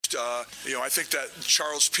improved. I think that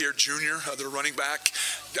Charles Pierre Jr., the running back,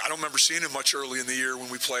 I don't remember seeing him much early in the year when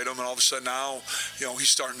we played him, and all of a sudden now, he's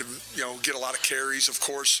starting to, get a lot of carries. Of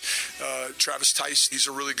course, Travis Tice, he's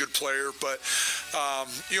a really good player, but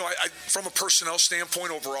from a personnel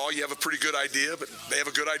standpoint, overall, you have a pretty good idea, but they have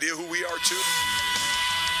a good idea who we are too.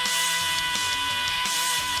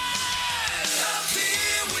 Up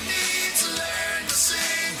here we need to learn to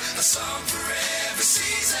sing a song for every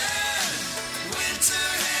season. Winter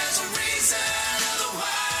has a reason,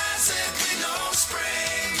 otherwise there'd be no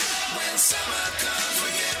spring. When summer comes,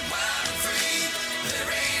 we get wild and free.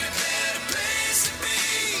 There ain't a better place to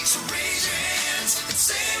be. So raise your hands and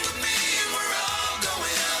sing with me. We're all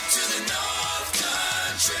going up to the North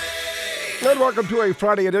Country. And welcome to a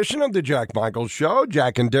Friday edition of the Jack Michaels Show.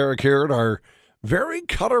 Jack and Derek here at our very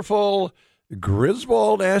colorful,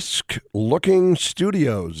 Griswold-esque looking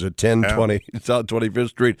studios at 1020 South 25th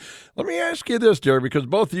Street. Let me ask you this, Derek, because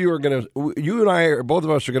both of you and I, both of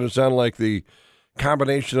us are going to sound like the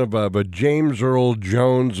combination of a James Earl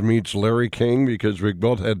Jones meets Larry King, because we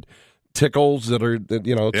both had tickles they're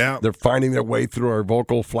finding their way through our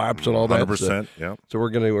vocal flaps and all that. 100%, yeah. So we're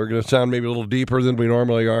gonna sound maybe a little deeper than we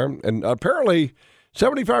normally are, and apparently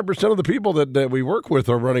 75% of the people that we work with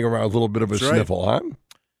are running around with a little bit of a sniffle, huh?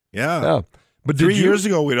 Yeah. But 3 years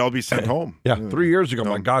ago, we'd all be sent home. Yeah, 3 years ago.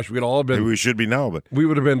 My gosh, we'd all been. Maybe we should be now, but we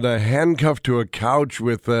would have been handcuffed to a couch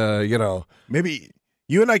with, Maybe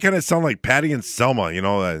you and I kind of sound like Patty and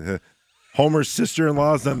Selma, Homer's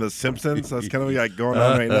sister-in-laws on The Simpsons. That's kind of what we got going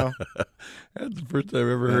on right now. That's the first time I've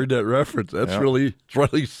ever heard that reference. That's really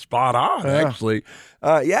spot on, actually.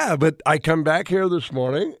 But I come back here this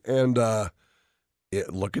morning and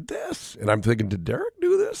look at this. And I'm thinking, did Derek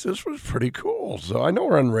do this? This was pretty cool. So I know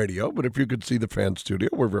we're on radio, but if you could see the fan studio,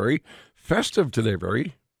 we're very festive today,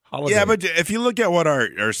 very holiday. Yeah, but if you look at what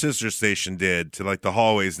our sister station did to the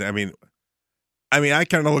hallways, I mean, I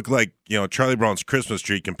kind of look like, Charlie Brown's Christmas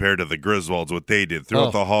tree compared to the Griswolds, what they did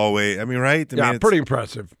throughout the hallway. I mean, right? It's pretty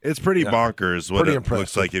impressive. It's pretty bonkers what pretty it impressive.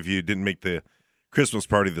 looks like if you didn't make the Christmas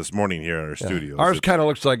party this morning here at our studios. Ours kind of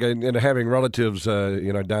looks like having relatives,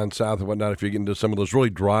 down south and whatnot, if you get into some of those really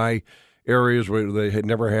dry areas where they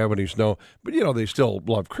never have any snow. But, they still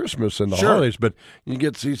love Christmas and the holidays. But you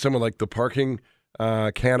get to see some of the parking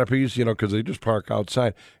canopies, because they just park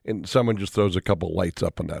outside, and someone just throws a couple lights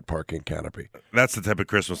up on that parking canopy. That's the type of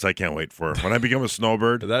Christmas I can't wait for. When I become a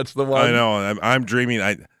snowbird, that's the one. I know. I'm dreaming.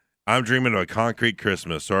 I'm dreaming of a concrete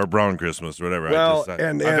Christmas or a brown Christmas or whatever. Well,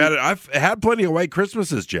 I've had plenty of white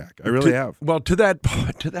Christmases, Jack. I really have. Well, to that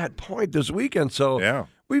point this weekend. So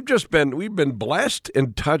we've been blessed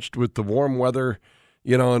and touched with the warm weather,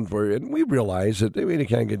 and we realize that we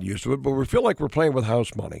can't get used to it, but we feel like we're playing with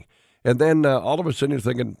house money. And then all of a sudden you're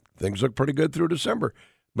thinking things look pretty good through December.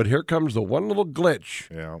 But here comes the one little glitch.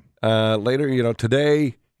 Yeah. Later,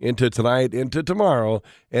 today, into tonight, into tomorrow.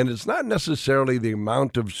 And it's not necessarily the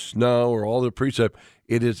amount of snow or all the precip.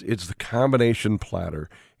 It's the combination platter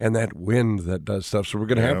and that wind that does stuff. So we're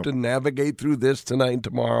going to have to navigate through this tonight and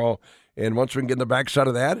tomorrow. And once we can get in the backside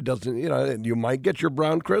of that, it doesn't, you might get your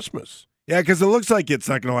brown Christmas. Yeah, because it looks like it's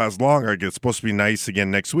not going to last long. It's supposed to be nice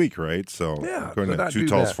again next week, right? So, according to Too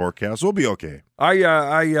Tall's forecast, we'll be okay.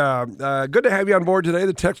 Good to have you on board today.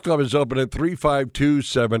 The text club is open at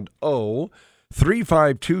 35270,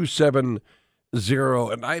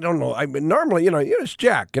 35270. And I don't know. Normally, it's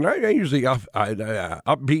Jack, and I'm usually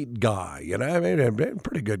upbeat guy. I'm a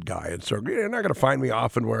pretty good guy, and so you're not going to find me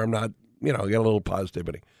often where I'm not, get a little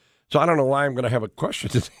positivity. So I don't know why I'm going to have a question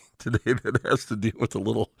today that has to deal with a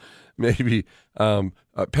little, maybe,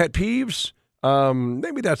 pet peeves.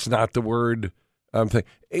 Maybe that's not the word thing.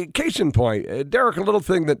 Case in point, Derek, a little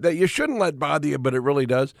thing that you shouldn't let bother you, but it really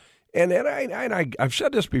does. And I've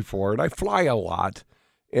said this before, and I fly a lot,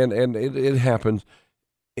 and it happens,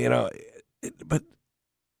 but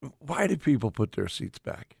why do people put their seats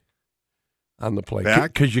back on the plane?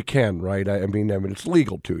 Because you can, right? I mean, it's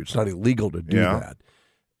legal to. It's not illegal to do that.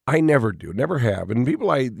 I never do, never have. And people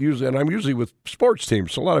I'm usually with sports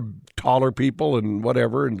teams, so a lot of taller people and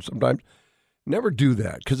whatever, and sometimes never do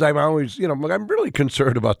that because I'm always, I'm really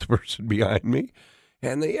concerned about the person behind me.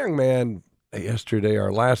 And the young man yesterday,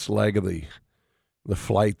 our last leg of the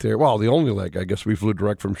flight there, well, the only leg, I guess we flew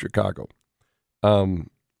direct from Chicago. I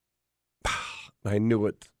knew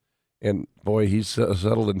it. And boy, he's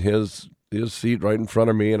settled in his seat right in front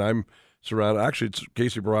of me, and I'm surrounded. Actually, it's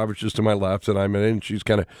Casey Barovich just to my left, and I'm in, and she's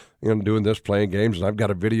kind of doing this, playing games, and I've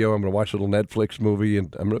got a video. I'm going to watch a little Netflix movie,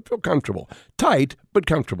 and I'm going to feel comfortable. Tight, but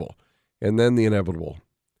comfortable. And then the inevitable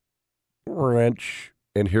wrench,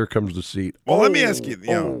 and here comes the seat. Well, let me ask you.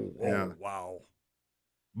 Wow.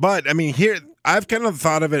 But I mean, here I've kind of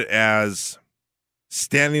thought of it as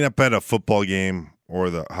standing up at a football game or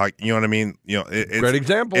the hockey. You know what I mean? You know, it's Great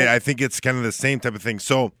example. I think it's kind of the same type of thing.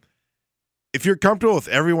 So if you're comfortable with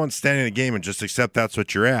everyone standing in the game and just accept that's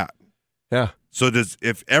what you're at. Yeah. So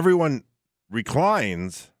if everyone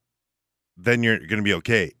reclines, then you're going to be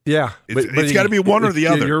okay. Yeah. It's got to be one or the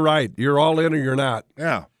other. You're right. You're all in or you're not.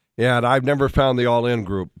 Yeah. Yeah, and I've never found the all-in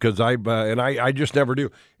group because I just never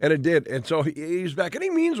do, and it did, and so he's back, and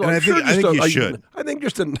he means well. And I think you should. I think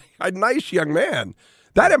just a nice young man.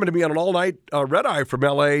 That happened to be on an all-night red eye from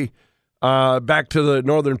L.A. Back to the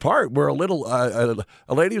northern part, where a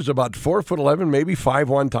lady was about 4'11", maybe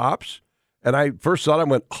 5'1" tops, and I first saw it, I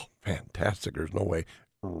went, oh, fantastic! There's no way.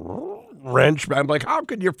 Wrench. I'm like, how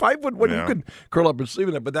could you're 5'1"? Yeah. You could curl up and sleep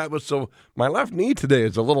in it, but that was so. My left knee today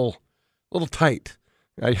is a little tight.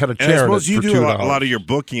 I had a chair. And I suppose in it you for do 2 a hours. lot of your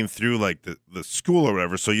booking through like the school or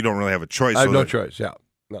whatever, so you don't really have a choice. I have no choice. Yeah,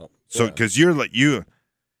 no. So because you're like you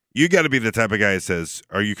got to be the type of guy that says,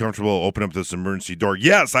 "Are you comfortable? Open up this emergency door."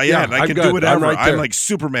 Yes, I am. I I'm can good. do whatever. I'm right there. I'm like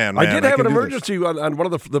Superman. I Man. did have can an do this. emergency on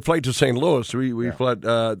one of the flight to St. Louis. We fled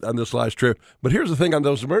on this last trip. But here's the thing on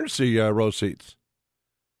those emergency row seats.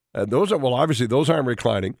 Those aren't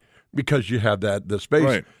reclining because you have the space.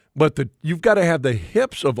 Right. But you've got to have the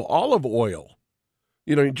hips of olive oil.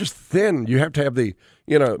 You know, you're just thin. You have to have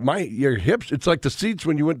your hips. It's like the seats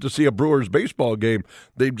when you went to see a Brewers baseball game.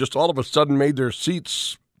 They just all of a sudden made their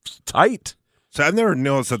seats tight. So I've never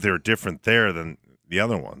noticed that they're different there than the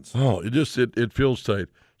other ones. Oh, it feels tight.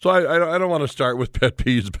 So I don't want to start with pet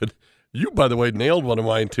peeves, but you, by the way, nailed one of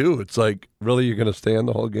mine too. It's like, really, you're going to stand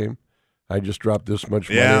the whole game? I just dropped this much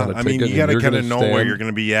money on a I mean, ticket. you got to kind of know where stand? you're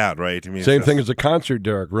going to be at, right? I mean, Same thing as a concert,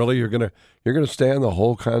 Derek. Really, you're gonna stand the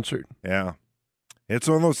whole concert? Yeah, it's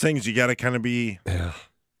one of those things you got to kind of be. Yeah.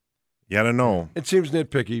 You got to know. It seems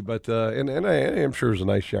nitpicky, but and I am sure he's a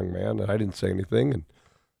nice young man. And I didn't say anything, and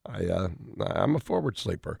I'm a forward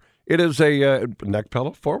sleeper. It is a neck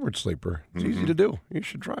pillow forward sleeper. It's easy to do. You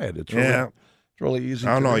should try it. It's really easy.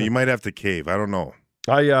 I don't know. do. You might have to cave. I don't know.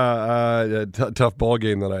 Tough ball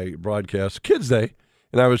game that I broadcast, Kids Day,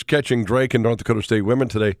 and I was catching Drake and North Dakota State women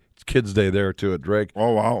today. It's Kids Day there too at Drake.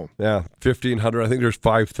 Oh wow! Yeah, 1,500. I think there's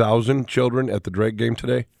 5,000 children at the Drake game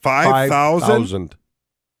today. 5,000?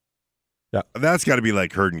 Yeah, That's got to be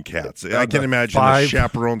like herding cats. I can imagine the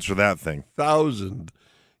chaperones for that thing. 1,000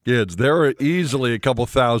 kids. There were easily a couple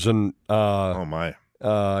thousand. Oh my!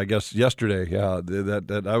 I guess yesterday,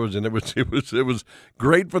 that I was in. It was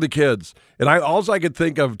great for the kids, and all I could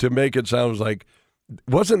think of to make it sound was like,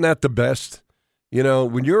 wasn't that the best? You know,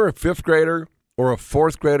 when you're a fifth grader or a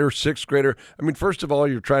fourth grader, sixth grader. I mean, first of all,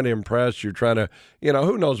 you're trying to impress. You're trying to,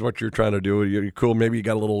 who knows what you're trying to do. You're cool. Maybe you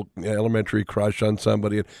got a little elementary crush on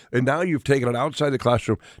somebody, and now you've taken it outside the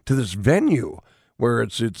classroom to this venue where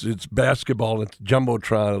it's basketball and it's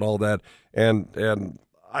jumbotron and all that, and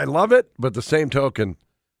I love it, but the same token,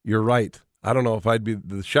 you're right. I don't know if I'd be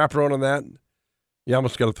the chaperone on that. You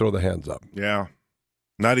almost got to throw the hands up. Yeah,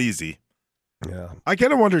 not easy. Yeah. I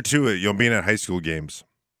kind of wonder too. Being at high school games.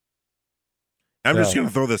 I'm just going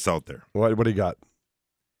to throw this out there. What do you got?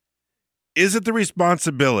 Is it the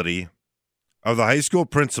responsibility of the high school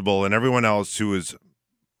principal and everyone else who is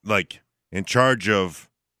like in charge of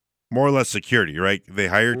more or less security? Right? They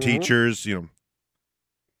hire teachers.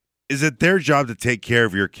 Is it their job to take care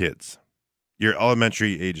of your kids, your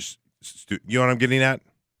elementary age student? You know what I'm getting at?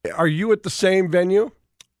 Are you at the same venue?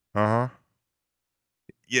 Uh-huh.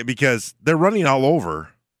 Yeah, because they're running all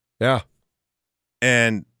over, Yeah.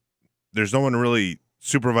 and there's no one really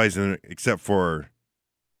supervising them except for.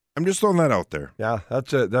 I'm just throwing that out there. Yeah,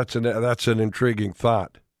 that's an intriguing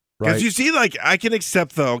thought. Because Right? you see, like, I can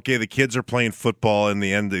accept the kids are playing football in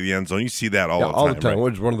the end of the end zone. You see that all the time.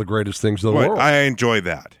 Which is one of the greatest things in the Right? world. I enjoy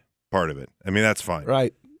that part of it. I mean, that's fine.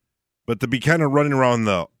 Right. But to be kind of running around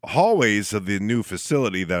the hallways of the new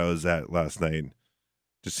facility that I was at last night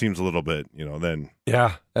just seems a little bit, then.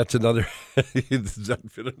 Yeah, that's another.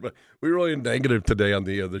 We're really negative today on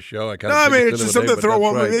the show. No, I mean, it's just something to throw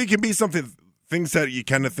one. It can be something, things that you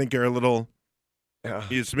kind of think are a little. Yeah.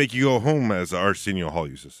 It's make you go home, as Arsenio Hall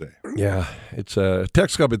used to say. Yeah, it's a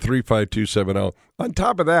text club at 35270. On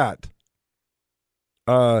top of that,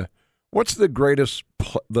 what's the greatest,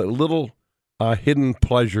 the little hidden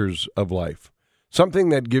pleasures of life? Something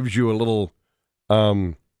that gives you a little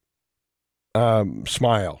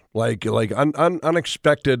smile, like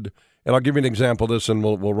unexpected. And I'll give you an example of this, and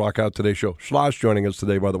we'll rock out today's show. Schloss joining us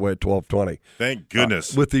today, by the way, at 12:20. Thank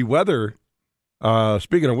goodness. With the weather,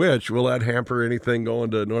 speaking of which, will that hamper anything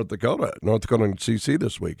going to North Dakota and CC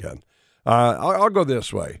this weekend? I'll go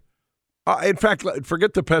this way. In fact,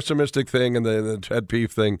 forget the pessimistic thing and the pet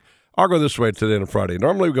peeve thing. I'll go this way today on Friday.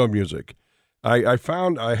 Normally we go music. I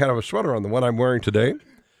found I had a sweater on, the one I'm wearing today,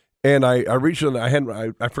 and I reached in.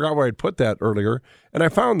 I forgot where I'd put that earlier, and I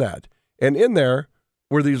found that. And in there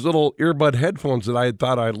were these little earbud headphones that I had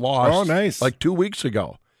thought I'd lost. Oh, nice. Like 2 weeks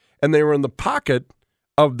ago, and they were in the pocket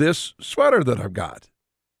of this sweater that I've got.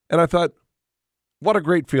 And I thought, what a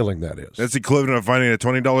great feeling that is. That's equivalent of finding a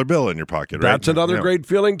 $20 bill in your pocket, right? That's another Yeah. great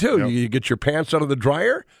feeling, too. Yep. You get your pants out of the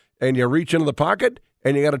dryer, and you reach into the pocket,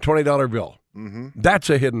 and you got a $20 bill. Mm-hmm. That's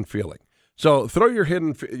a hidden feeling. So throw your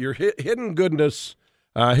hidden goodness,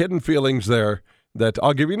 hidden feelings there. That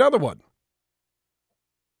I'll give you another one.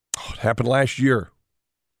 Oh, it happened last year.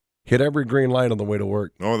 Hit every green light on the way to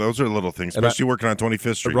work. Oh, those are little things, And especially working on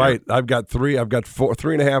 25th Street. Right. I've got three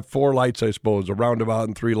and a half, four lights, I suppose, a roundabout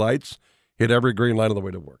and three lights. Hit every green light on the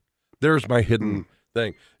way to work. There's my hidden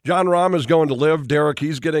thing. John Rahm is going to live. Derek,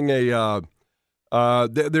 he's getting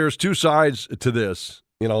there's two sides to this.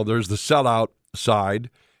 You know, there's the sellout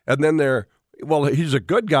side, and then he's a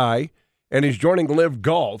good guy, and he's joining Live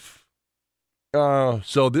Golf.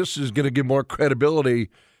 So this is going to give more credibility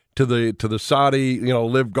to the Saudi,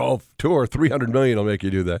 Live Golf Tour. $300 million will make you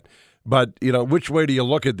do that. But, which way do you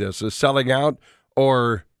look at this? Is selling out,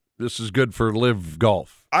 or this is good for Live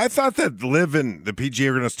Golf? I thought that Live and the PGA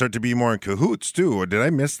are going to start to be more in cahoots, too. Or did I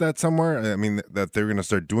miss that somewhere? I mean, that they're going to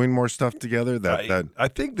start doing more stuff together? I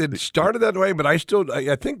think that started that way, but I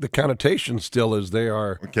think the connotation still is they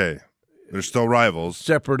are okay. They're still rivals.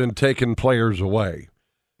 separate and taking players away.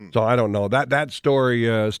 So I don't know. That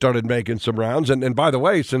story started making some rounds. And by the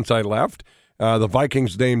way, since I left, the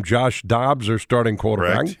Vikings named Josh Dobbs their starting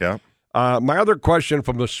quarterback. Correct, yeah. My other question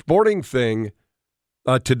from the sporting thing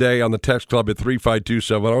today on the text club at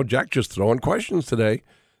 35270, Jack just throwing questions today.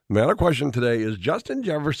 My other question today is Justin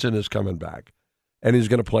Jefferson is coming back, and he's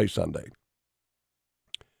going to play Sunday.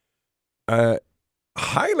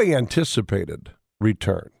 Highly anticipated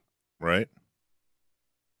return. Right.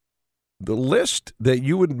 The list that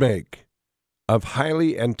you would make of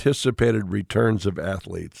highly anticipated returns of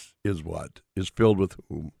athletes is what? Is filled with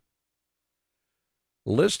whom?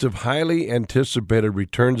 List of highly anticipated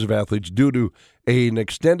returns of athletes due to an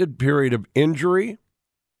extended period of injury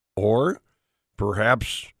or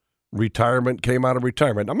perhaps retirement, came out of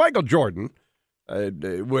retirement. Now, Michael Jordan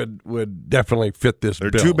would definitely fit this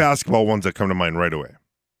There bill. are two basketball ones that come to mind right away.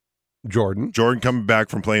 Jordan coming back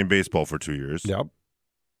from playing baseball for 2 years. Yep.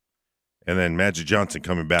 And then Magic Johnson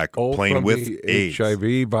coming back Oh, playing from with the AIDS.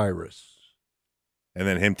 HIV virus. And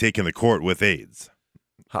then him taking the court with AIDS.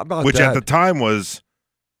 How about Which that? at the time was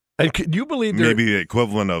And can you believe there? maybe the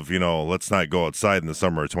equivalent of, let's not go outside in the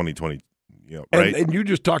summer of 2020, And, right? and you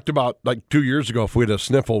just talked about like 2 years ago, if we had a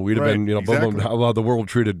sniffle, we'd have Right, been, boom, exactly. how the world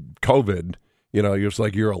treated COVID. You're just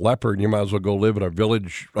like you're a leopard and you might as well go live in a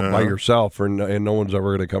village by yourself and no one's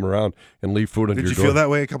ever going to come around and leave food on Did your you door. feel that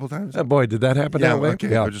way a couple times? Boy, did that happen that way?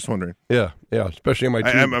 Okay. I was just wondering. Yeah, especially in my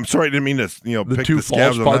two, I'm sorry, I didn't mean to, the pick two the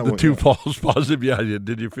scabs false on that the one. two false positive. Yeah,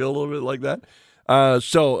 did you feel a little bit like that?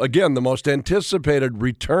 So again, the most anticipated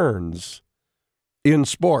returns in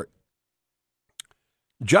sport.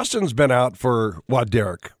 Justin's been out for what,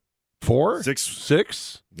 Derek? 4? 6.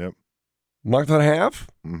 6? Yep. Month and a half?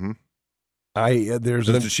 Mm-hmm. There's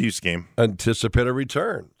Since an the Chiefs game. anticipated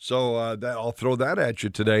return. So I'll throw that at you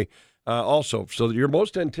today also. So your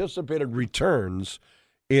most anticipated returns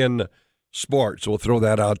in sports. So we'll throw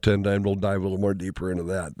that out and we'll dive a little more deeper into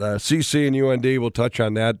that. CC and UND, we'll touch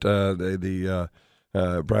on that. The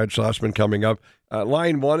Brad Schlossman coming up.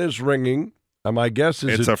 Line 1 is ringing. My guess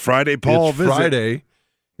is It's a Friday Paul it's visit. Friday.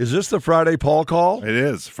 Is this the Friday Paul call? It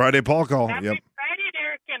is. Friday Paul call. Happy Yep. Friday,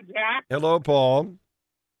 Derek and Jack. Hello, Paul.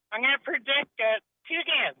 I'm going to predict 2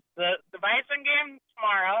 games. The Bison game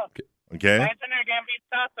tomorrow. Okay. Bison are going to beat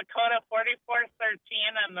South Dakota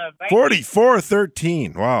 44-13, and the Vikings.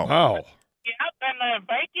 44-13. Wow. Wow. Yep, and the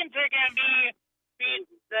Vikings are going to beat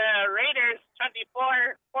the Raiders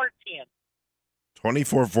 24-14.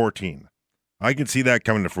 24-14. I can see that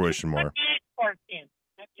coming to fruition more. 28-14.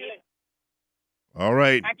 All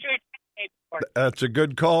right. Actually, 28-14. That's a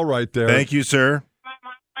good call right there. Thank you, sir. Mom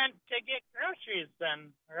went to get groceries,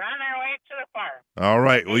 and we're on our way to the farm. All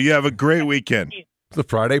right. Well, you have a great weekend. The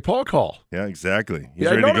Friday Paul call. Yeah, exactly. He's Yeah,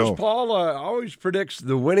 I ready to notice go. Paul always predicts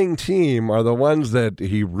the winning team are the ones that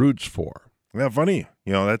he roots for. Yeah, funny.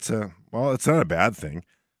 That's it's not a bad thing.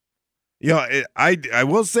 I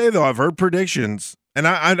will say though, I've heard predictions, and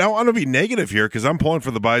I don't want to be negative here because I'm pulling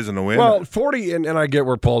for the Bison to win. Well, 40, and I get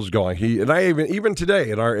where Paul's going. I even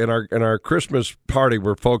today in our Christmas party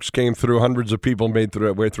where folks came through, hundreds of people made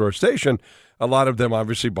their way through our station. A lot of them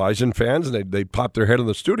obviously Bison fans, and they popped their head in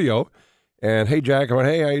the studio. And hey, Jack, I went,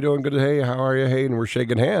 hey, how you doing? Good. Hey, how are you? Hey, and we're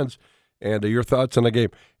shaking hands. And your thoughts on the game.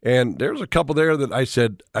 And there's a couple there that I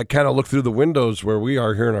said, I kind of looked through the windows where we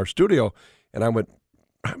are here in our studio, and I went,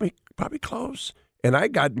 probably close. And I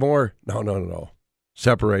got more, no,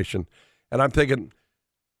 separation. And I'm thinking,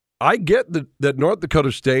 I get that North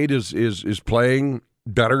Dakota State is playing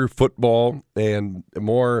better football and a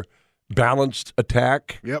more balanced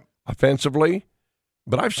attack offensively.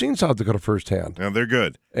 But I've seen South Dakota firsthand. Yeah, they're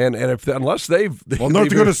good. And unless they've North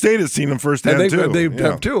Dakota State has seen them firsthand too. They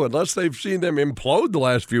have too. Unless they've seen them implode the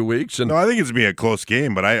last few weeks. And no, I think it's gonna be a close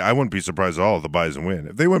game, but I wouldn't be surprised at all if the Bison win.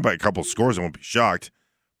 If they win by a couple scores, I won't be shocked.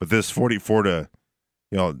 But this 44 to,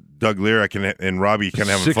 Doug Lear and Robbie kind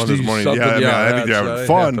of having fun this morning. Yeah, I think they're having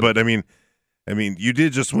fun. But I mean, you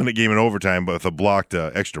did just win a game in overtime, but with a blocked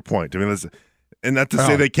extra point. I mean, and not to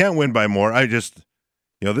say they can't win by more. I just.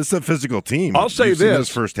 This is a physical team. I'll say this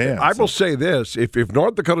firsthand. I will say this: if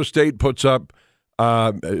North Dakota State puts up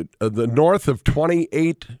the north of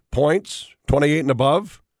 28 points, 28 and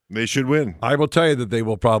above, they should win. I will tell you that they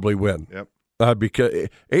will probably win. Yep. Because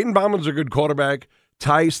Aiden Bauman's a good quarterback.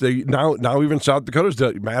 Tice, now even South Dakota's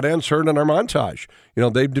Matt Anserd and our montage.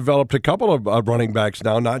 They've developed a couple of running backs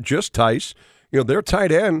now, not just Tice. Their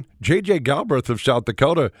tight end, J.J. Galbraith of South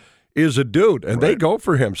Dakota, is a dude, and they go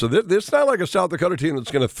for him. So it's not like a South Dakota team that's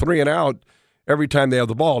going to 3 and out every time they have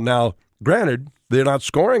the ball. Now, granted, they're not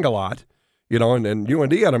scoring a lot, and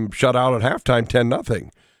UND had them shut out at halftime 10-0.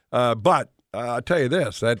 But I'll tell you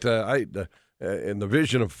this, that in the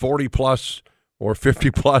vision of 40-plus or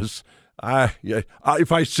 50-plus,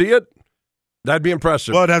 if I see it, that'd be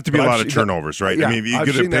impressive. Well, it'd have to be a lot of turnovers, right? Yeah, I mean, if you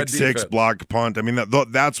get a pick six, defense. block, punt. I mean,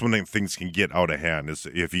 that's when things can get out of hand. Is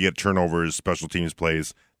if you get turnovers, special teams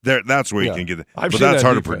plays. That's where you can get it. But that's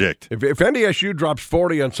hard to predict. If NDSU drops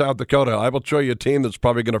 40 on South Dakota, I will show you a team that's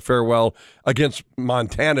probably going to fare well against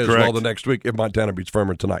Montana as well the next week if Montana beats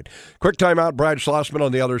Furman tonight. Quick timeout. Brad Schlossman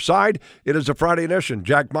on the other side. It is a Friday edition.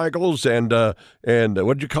 Jack Michaels and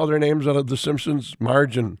what did you call their names out of The Simpsons?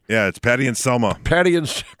 Marge and it's Patty and Selma. Patty and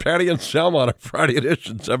Selma on a Friday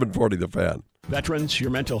edition. 740 The Fan. Veterans, your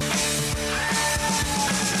mental.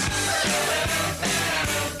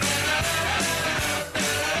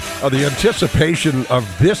 The anticipation of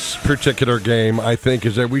this particular game, I think,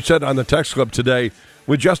 is that we said on the text club today,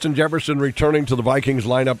 with Justin Jefferson returning to the Vikings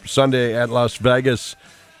lineup Sunday at Las Vegas,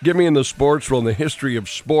 give me in the sports world, in the history of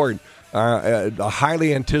sport, a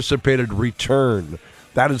highly anticipated return.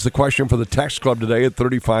 That is the question for the text club today at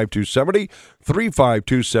 35270.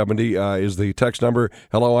 35270 is the text number.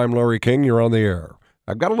 Hello, I'm Larry King. You're on the air.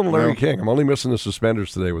 I've got a little Larry King. I'm only missing the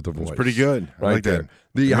suspenders today with the voice. It's pretty good. I like that.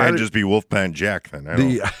 It might just be Wolfman Jack then.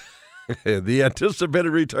 The anticipated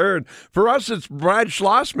return. For us, it's Brad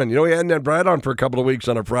Schlossman. We hadn't had Brad on for a couple of weeks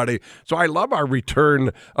on a Friday, so I love our return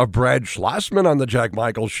of Brad Schlossman on the Jack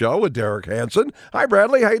Michaels Show with Derek Hansen. Hi,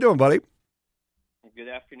 Bradley. How you doing, buddy? Good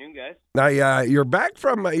afternoon, guys. Now, you're back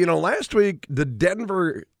from, last week, the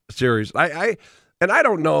Denver series. I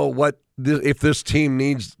don't know if this team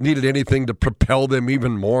needed anything to propel them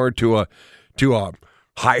even more to a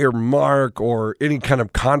higher mark or any kind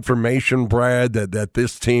of confirmation, Brad, that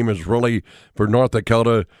this team is really, for North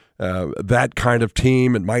Dakota, that kind of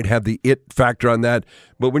team. It might have the it factor on that.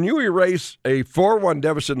 But when you erase a 4-1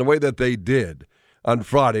 deficit in the way that they did on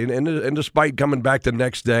Friday, and despite coming back the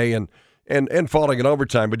next day and falling in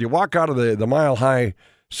overtime, but you walk out of the Mile High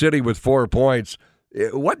City with 4 points,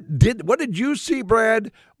 what did you see,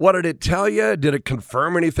 Brad? What did it tell you? Did it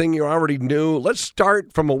confirm anything you already knew? Let's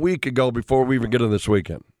start from a week ago before we even get into this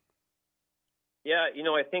weekend. Yeah,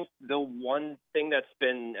 I think the one thing that's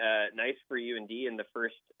been nice for UND in the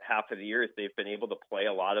first half of the year is they've been able to play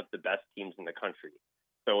a lot of the best teams in the country.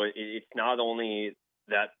 So it's not only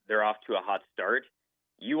that they're off to a hot start,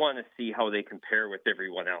 you want to see how they compare with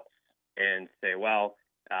everyone else and say, well,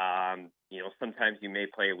 sometimes you may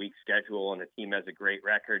play a weak schedule and a team has a great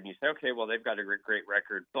record and you say, okay, well, they've got a great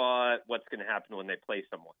record, but what's going to happen when they play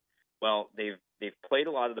someone? Well, they've played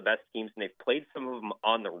a lot of the best teams and they've played some of them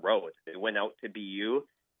on the road. They went out to BU,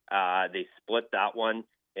 they split that one,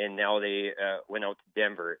 and now they went out to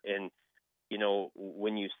Denver. And,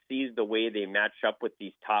 when you see the way they match up with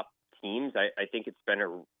these top teams, I think it's been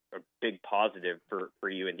a big positive for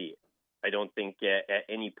UND. I don't think at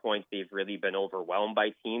any point they've really been overwhelmed by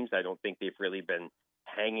teams. I don't think they've really been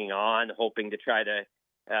hanging on, hoping to try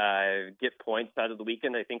to get points out of the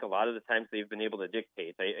weekend. I think a lot of the times they've been able to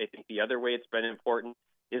dictate. I think the other way it's been important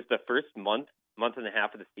is the first month and a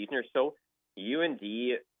half of the season or so, UND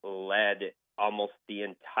led almost the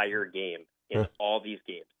entire game in all these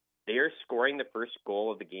games. They are scoring the first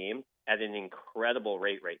goal of the game at an incredible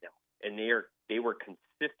rate right now. And they were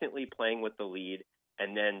consistently playing with the lead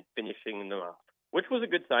and then finishing them off, which was a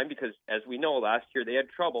good sign because, as we know, last year they had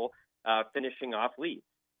trouble finishing off leads.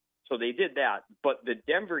 So they did that. But the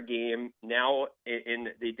Denver game now, and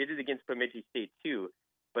they did it against Bemidji State too,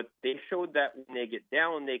 but they showed that when they get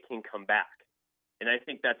down, they can come back. And I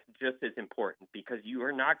think that's just as important because you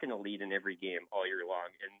are not going to lead in every game all year long.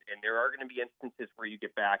 And there are going to be instances where you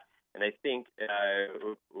get back. And I think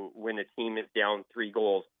when a team is down 3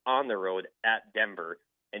 goals on the road at Denver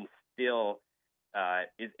and still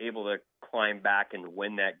is able to climb back and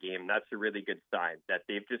win that game, that's a really good sign that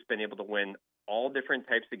they've just been able to win all different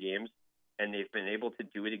types of games, and they've been able to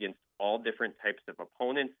do it against all different types of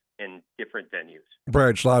opponents and different venues.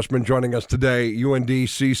 Brad Schlossman joining us today,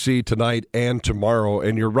 UND-CC tonight and tomorrow,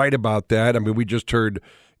 and you're right about that. I mean, we just heard,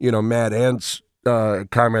 Matt Ent's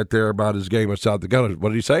comment there about his game with South Dakota. What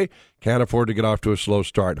did he say? Can't afford to get off to a slow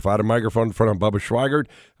start. If I had a microphone in front of Bubba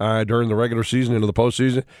Schweigert during the regular season into the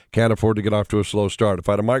postseason, can't afford to get off to a slow start. If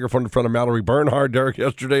I had a microphone in front of Mallory Bernhard, Derek,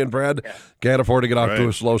 yesterday, and Brad, can't afford to get off to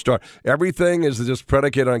a slow start. Everything is just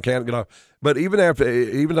predicated on can't get off. But even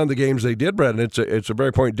on the games they did, Brad, and it's a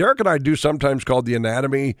very point. Derek and I do sometimes call the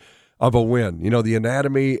anatomy of a win, the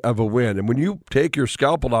anatomy of a win. And when you take your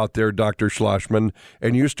scalpel out there, Dr. Schlossman,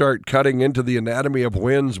 and you start cutting into the anatomy of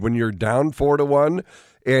wins when you're down 4-1,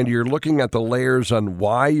 and you're looking at the layers on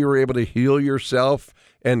why you're able to heal yourself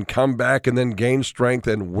and come back and then gain strength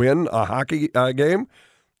and win a hockey game,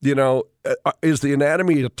 is the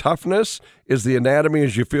anatomy of toughness? Is the anatomy,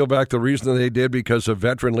 as you feel back, the reason that they did because of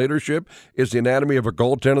veteran leadership? Is the anatomy of a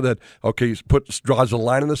goaltender that, draws a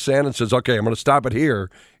line in the sand and says, okay, I'm going to stop it here.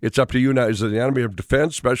 It's up to you now. Is it the anatomy of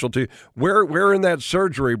defense, specialty? Where in that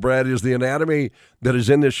surgery, Brad, is the anatomy that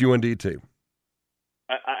is in this UND team?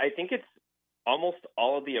 I think it's almost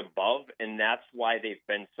all of the above, and that's why they've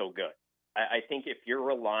been so good. I think if you're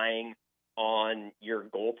relying on your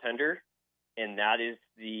goaltender, and that is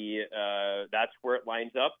that's where it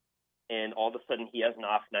lines up, and all of a sudden he has an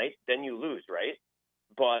off night, then you lose, right?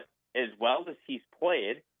 But as well as he's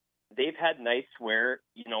played, they've had nights where,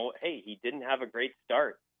 hey, he didn't have a great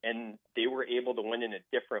start, and they were able to win in a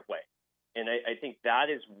different way. And I think that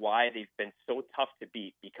is why they've been so tough to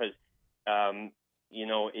beat because,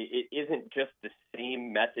 it isn't just the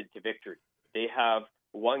same method to victory. They have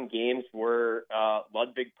won games where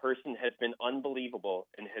Ludwig Persson has been unbelievable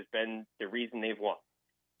and has been the reason they've won.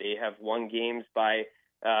 They have won games by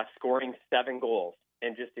scoring 7 goals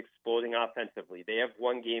and just exploding offensively. They have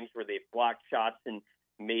won games where they've blocked shots and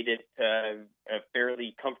made it a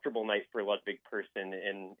fairly comfortable night for Ludwig Persson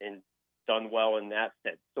and done well in that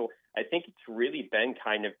sense. So I think it's really been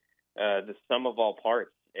kind of the sum of all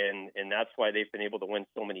parts, and that's why they've been able to win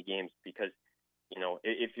so many games because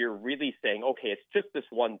if you're really saying, okay, it's just this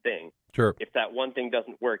one thing, sure. If that one thing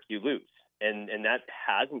doesn't work, you lose. And that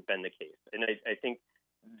hasn't been the case. And I think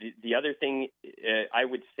the other thing I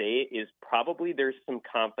would say is probably there's some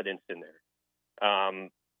confidence in there.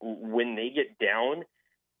 When they get down,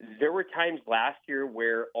 there were times last year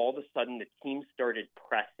where all of a sudden the team started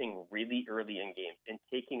pressing really early in games and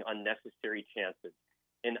taking unnecessary chances.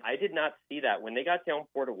 And I did not see that. When they got down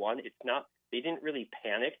 4-1, they didn't really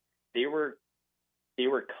panic. They were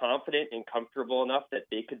confident and comfortable enough that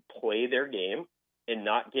they could play their game and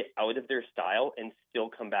not get out of their style and still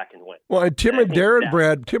come back and win. Well, and Tim and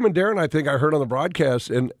Darren, I think I heard on the broadcast,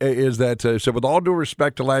 and is that said, with all due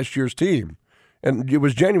respect to last year's team, and it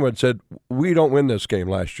was genuine, said, we don't win this game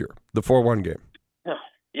last year, the 4-1 game.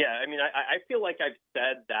 Yeah, I mean, I feel like I've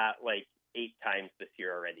said that like 8 times this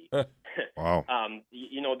year already. Wow.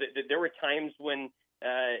 There were times when,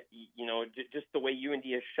 just the way UND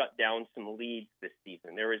has shut down some leads this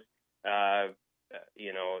season. There was,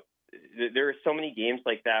 there are so many games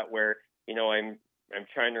like that where, I'm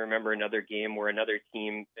trying to remember another game where another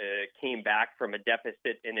team came back from a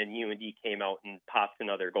deficit and then UND came out and popped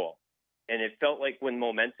another goal. And it felt like when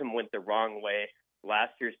momentum went the wrong way,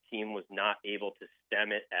 last year's team was not able to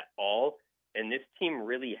stem it at all. And this team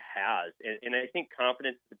really has. And I think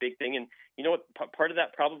confidence is a big thing. And you know what? Part of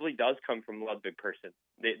that probably does come from Ludwig Persson.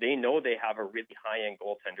 They know they have a really high-end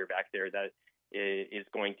goaltender back there that is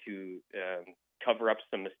going to cover up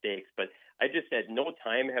some mistakes. But I just at no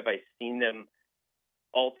time have I seen them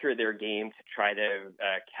alter their game to try to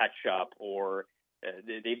catch up, or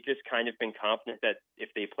they've just kind of been confident that if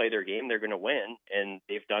they play their game, they're going to win. And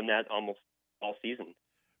they've done that almost all season.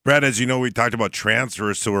 Brad, as you know, we talked about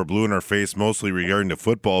transfers, so we're blue in our face mostly regarding to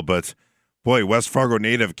football. But, boy, West Fargo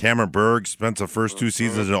native Cameron Berg spent the first 2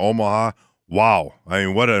 seasons in Omaha. Wow. I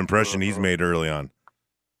mean, what an impression he's made early on.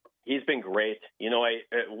 He's been great.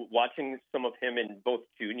 Watching some of him in both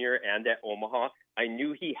junior and at Omaha, I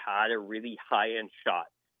knew he had a really high-end shot.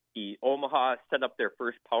 Omaha set up their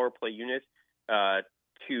first power play unit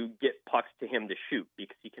to get pucks to him to shoot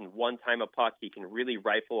because he can one-time a puck. He can really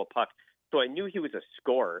rifle a puck. So I knew he was a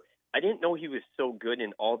scorer. I didn't know he was so good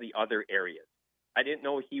in all the other areas. I didn't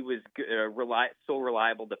know he was so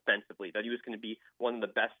reliable defensively, that he was going to be one of the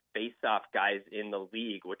best face-off guys in the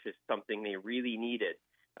league, which is something they really needed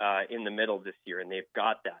in the middle this year, and they've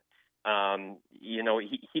got that.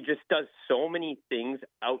 He just does so many things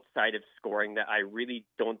outside of scoring that I really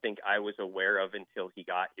don't think I was aware of until he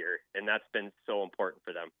got here, and that's been so important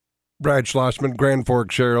for them. Brad Schlossman, Grand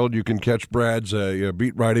Forks Herald. You can catch Brad's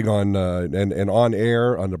beat writing on and on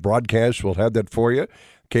air on the broadcast. We'll have that for you.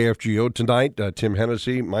 KFGO tonight, Tim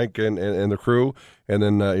Hennessy, Mike, and the crew. And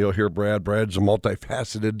then you'll hear Brad. Brad's a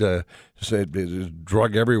multifaceted,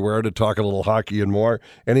 drug everywhere to talk a little hockey and more.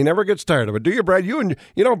 And he never gets tired of it. Do you, Brad?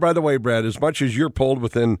 By the way, Brad, as much as you're pulled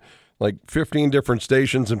within like 15 different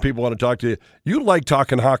stations and people want to talk to you, you like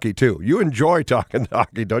talking hockey too. You enjoy talking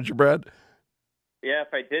hockey, don't you, Brad? Yeah,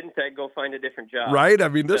 if I didn't, I'd go find a different job. Right? I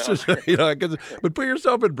mean, this is, but put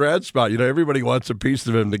yourself in Brad's spot. Everybody wants a piece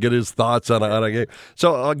of him to get his thoughts on a game.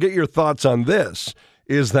 So I'll get your thoughts on this,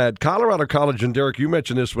 is that Colorado College, and Derek, you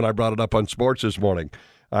mentioned this when I brought it up on sports this morning.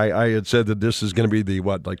 I had said that this is going to be the,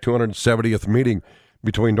 270th meeting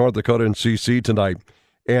between North Dakota and CC tonight.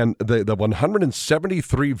 And the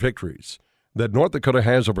 173 victories that North Dakota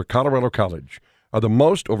has over Colorado College are the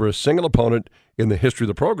most over a single opponent in the history of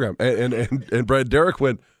the program. And Brad, Derek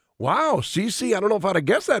went, wow, CC, I don't know if I'd have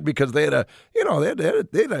guessed that because they had a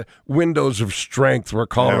windows of strength where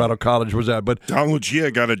Colorado College was at. But Don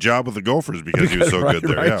Lucia got a job with the Gophers because he was so good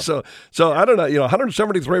there. Right. Yeah. So I don't know,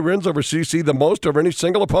 173 wins over CC, the most over any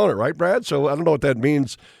single opponent, right, Brad? So I don't know what that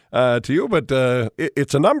means to you, but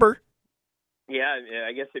it's a number. Yeah,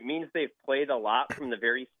 I guess it means they've played a lot from the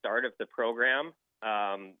very start of the program.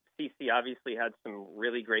 CC obviously had some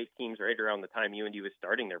really great teams right around the time UND was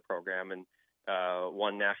starting their program and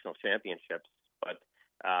won national championships. But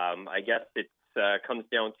I guess it comes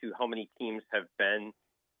down to how many teams have been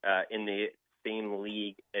in the same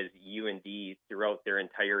league as UND throughout their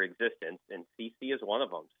entire existence, and CC is one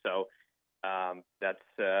of them. So that's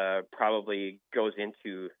probably goes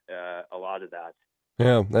into a lot of that.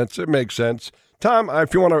 Yeah, it makes sense. Tom,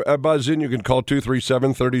 if you want to buzz in, you can call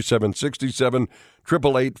 237-3767,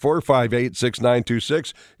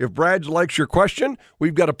 888-458-6926. If Brad likes your question,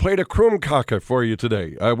 we've got a plate of kroomkaka for you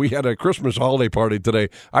today. We had a Christmas holiday party today.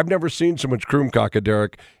 I've never seen so much kroomkaka,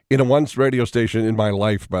 Derek, in a one radio station in my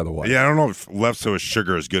life, by the way. Yeah, I don't know if leftover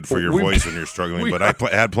sugar is good for your voice when you're struggling, but I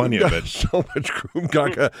had plenty of it. So much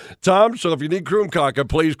kroomkaka. Tom, so if you need kroomkaka,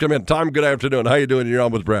 please come in. Tom, good afternoon. How you doing? You're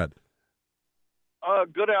on with Brad.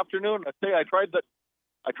 Good afternoon. I tried the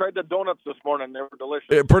donuts this morning. They were delicious.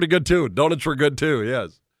 Yeah, pretty good too. Donuts were good too.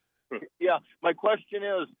 Yes. Yeah. My question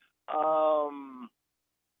is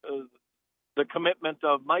the commitment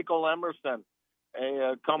of Michael Emerson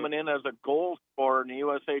coming in as a goal scorer in the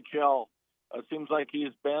USHL. Seems like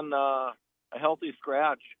he's been a healthy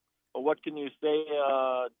scratch. But what can you say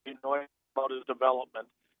about his development?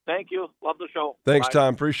 Thank you. Love the show. Thanks, Bye.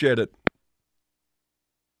 Tom. Appreciate it.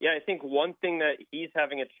 Yeah, I think one thing that he's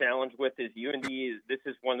having a challenge with is UND. This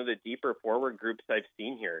is one of the deeper forward groups I've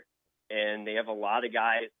seen here, and they have a lot of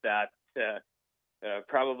guys that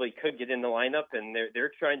probably could get in the lineup, and they're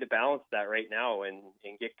trying to balance that right now and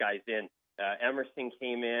get guys in. Emerson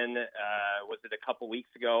came in, was it a couple weeks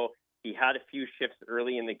ago? He had a few shifts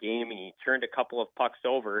early in the game, and he turned a couple of pucks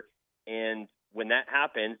over. And when that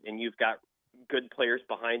happens, and you've got good players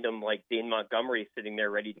behind him like Dane Montgomery sitting there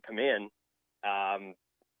ready to come in,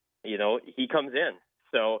 he comes in.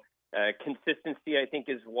 So consistency, I think,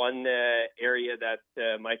 is one area that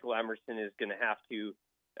Michael Emerson is going to have to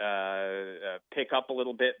pick up a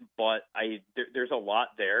little bit. But there's a lot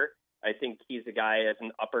there. I think he's a guy as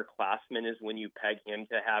an upperclassman is when you peg him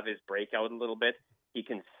to have his breakout a little bit. He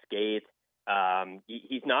can skate.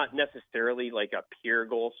 He's not necessarily like a pure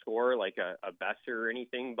goal scorer like a Besser or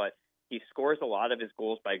anything, but he scores a lot of his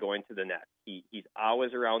goals by going to the net. He's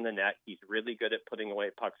always around the net. He's really good at putting away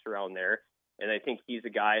pucks around there. And I think he's a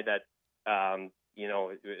guy that,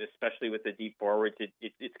 especially with the deep forwards,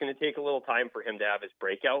 it's going to take a little time for him to have his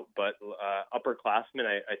breakout. But upperclassman,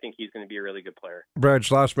 I think he's going to be a really good player. Brad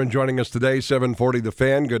Schlossman joining us today, 740 The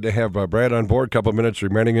Fan. Good to have Brad on board. Couple of minutes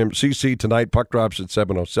remaining him. CC tonight, puck drops at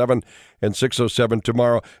 7:07 and 6:07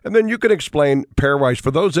 tomorrow. And then you can explain pairwise.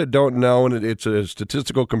 For those that don't know, and it's a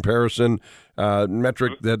statistical comparison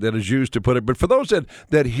metric that is used to put it. But for those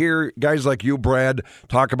that hear guys like you, Brad,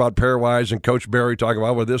 talk about pairwise and Coach Barry talk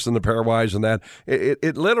about this and the pairwise and that,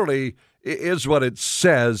 it literally is what it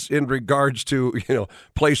says in regards to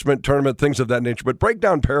placement, tournament, things of that nature. But break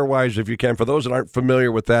down pairwise if you can for those that aren't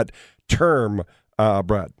familiar with that term,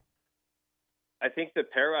 Brad. I think the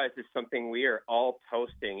pairwise is something we are all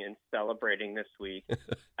toasting and celebrating this week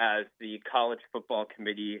as the college football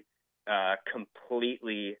committee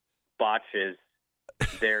completely botches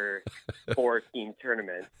their 4-team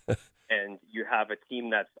tournament. And you have a team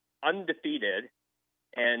that's undefeated,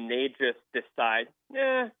 and they just decide,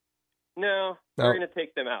 no, we're going to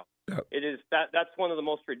take them out. Yep. It is that's one of the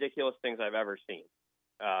most ridiculous things I've ever seen.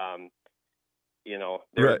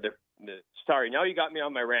 Right. Sorry, now you got me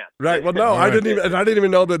on my rant. Right. Well, no, I didn't even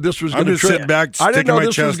know that this was I'm going to just sitting back, I didn't sticking know my this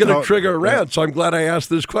was chest going to out. trigger a rant, so I'm glad I asked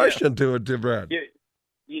this question to Brad.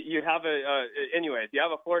 You have anyways, you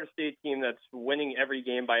have a Florida State team that's winning every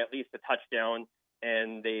game by at least a touchdown,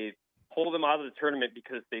 and they pull them out of the tournament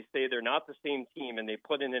because they say they're not the same team, and they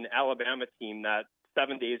put in an Alabama team that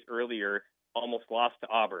 7 days earlier almost lost to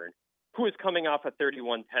Auburn, who is coming off a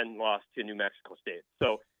 31-10 loss to New Mexico State.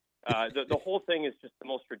 So the whole thing is just the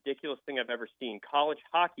most ridiculous thing I've ever seen. College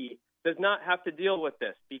hockey does not have to deal with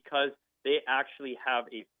this because they actually have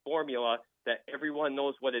a formula that everyone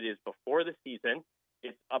knows what it is before the season.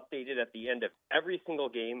 It's updated at the end of every single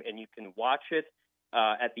game, and you can watch it.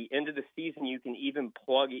 At the end of the season, you can even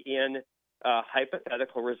plug in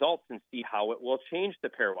hypothetical results and see how it will change the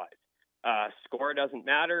pairwise. Score doesn't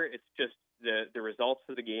matter. It's just the results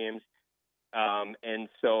of the games. And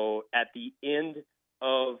so at the end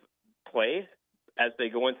of play, as they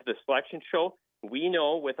go into the selection show, we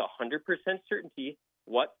know with 100% certainty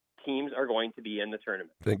what teams are going to be in the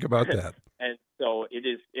tournament. Think about that. And so it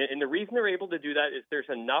is, and the reason they're able to do that is there's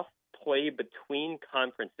enough play between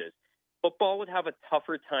conferences. Football would have a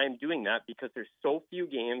tougher time doing that because there's so few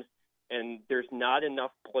games and there's not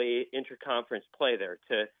enough play, interconference play there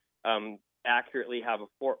to accurately have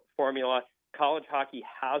a formula. College hockey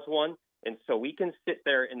has one, and so we can sit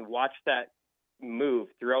there and watch that move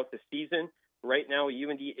throughout the season. Right now,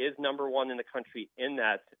 UND is number one in the country in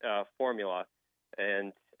that formula,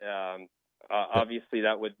 and obviously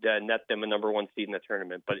that would net them a number one seed in the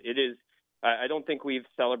tournament. But it is, I don't think we've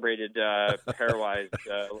celebrated pairwise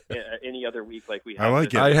any other week like we have. I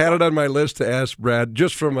like it. I had it on my list to ask Brad,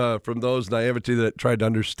 just from those naivety that tried to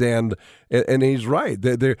understand, and he's right.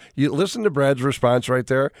 You listen to Brad's response right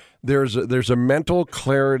there. There's a mental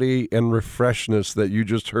clarity and refreshness that you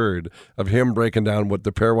just heard of him breaking down what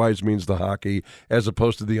the pairwise means to hockey, as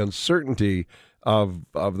opposed to the uncertainty of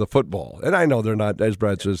the football. And I know they're not, as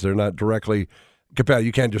Brad says, they're not directly compatible.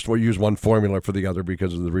 You can't just use one formula for the other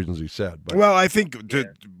because of the reasons he said. But. Well, I think,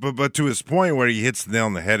 but to his point where he hits the nail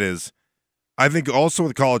on the head is, I think also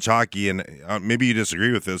with college hockey, and maybe you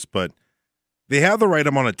disagree with this, but they have the right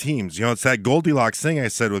amount of teams. It's that Goldilocks thing I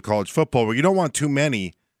said with college football where you don't want too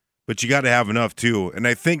many, but you got to have enough too. And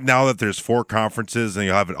I think now that there's 4 conferences and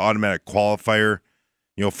you'll have an automatic qualifier,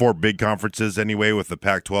 4 big conferences anyway with the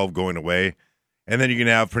Pac-12 going away. And then you're going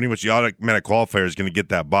to have pretty much the automatic qualifier is going to get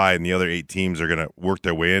that bye, and the other 8 teams are going to work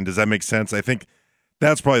their way in. Does that make sense? I think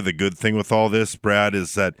that's probably the good thing with all this, Brad,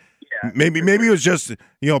 is that maybe it was just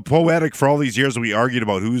poetic for all these years we argued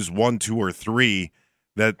about who's 1, 2, or 3.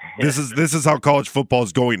 That this is how college football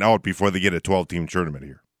is going out before they get a 12-team tournament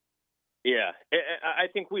here. Yeah, I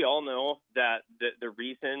think we all know that the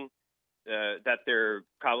reason that they're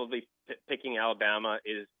probably picking Alabama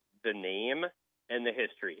is the name and the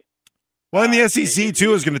history. Well, and the SEC,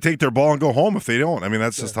 too, is going to take their ball and go home if they don't. I mean,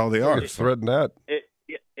 that's just how they are. Threading that.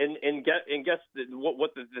 And guess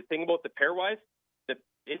what the thing about the pairwise?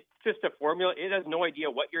 It's just a formula. It has no idea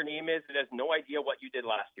what your name is. It has no idea what you did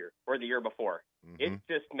last year or the year before. Mm-hmm. It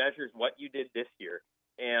just measures what you did this year.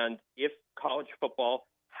 And if college football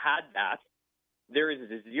had that, there is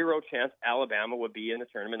a 0 chance Alabama would be in the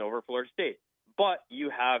tournament over Florida State. But you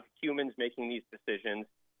have humans making these decisions,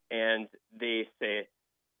 and they say,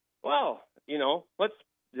 well,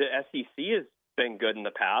 the SEC has been good in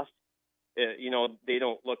the past. They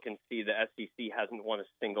don't look and see the SEC hasn't won a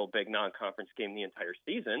single big non-conference game the entire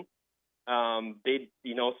season.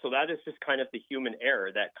 So that is just kind of the human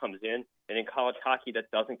error that comes in, and in college hockey that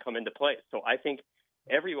doesn't come into play. So I think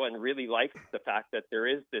everyone really likes the fact that there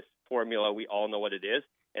is this formula. We all know what it is,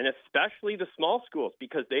 and especially the small schools,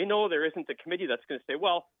 because they know there isn't a committee that's going to say,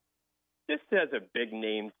 well, this has a big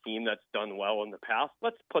name team that's done well in the past.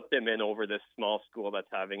 Let's put them in over this small school that's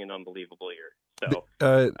having an unbelievable year. So,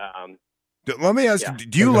 let me ask you,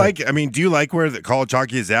 do you like where the college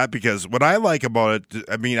hockey is at? Because what I like about it,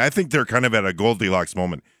 I think they're kind of at a Goldilocks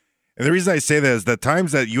moment. And the reason I say that is the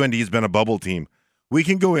times that UND has been a bubble team, we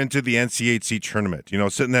can go into the NCHC tournament,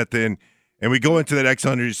 sitting at the end, and we go into that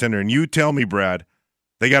Xcel Energy Center, and you tell me, Brad,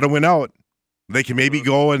 they got to win out. They can maybe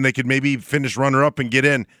go and they could maybe finish runner-up and get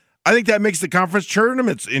in. I think that makes the conference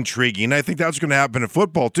tournaments intriguing. I think that's going to happen in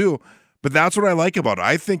football too. But that's what I like about it.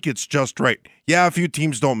 I think it's just right. Yeah, a few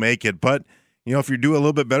teams don't make it, but if you do a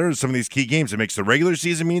little bit better in some of these key games, it makes the regular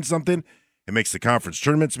season mean something. It makes the conference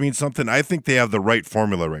tournaments mean something. I think they have the right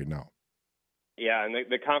formula right now. Yeah, and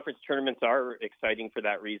the conference tournaments are exciting for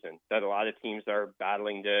that reason, that a lot of teams are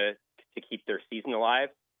battling to keep their season alive.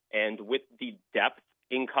 And with the depth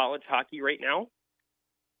in college hockey right now,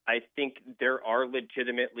 I think there are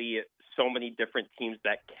legitimately so many different teams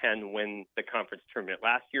that can win the conference tournament.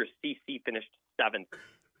 Last year, CC finished 7th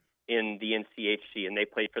in the NCHC, and they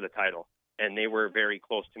played for the title. And they were very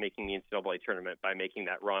close to making the NCAA tournament by making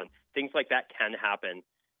that run. Things like that can happen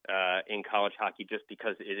in college hockey just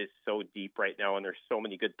because it is so deep right now, and there's so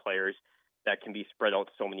many good players that can be spread out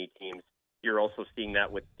so many teams. You're also seeing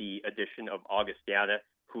that with the addition of Augustana,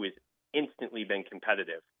 who has instantly been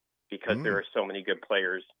competitive because there are so many good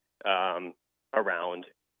players around,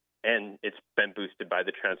 and it's been boosted by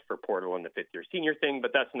the transfer portal and the fifth-year senior thing,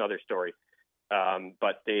 but that's another story.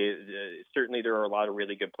 But certainly there are a lot of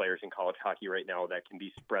really good players in college hockey right now that can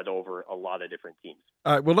be spread over a lot of different teams.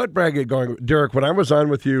 All right, we'll let Brad get going. Derek, when I was on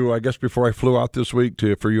with you, I guess before I flew out this week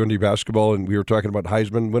for UND basketball, and we were talking about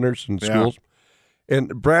Heisman winners in schools,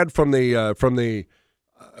 and Brad from the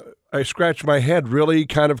I scratched my head really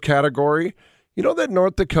kind of category. That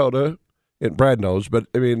North Dakota, and Brad knows, but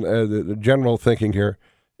I mean the general thinking here.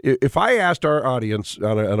 If I asked our audience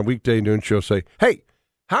on a weekday noon show, say, hey,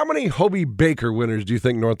 how many Hobey Baker winners do you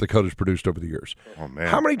think North Dakota's produced over the years? Oh, man.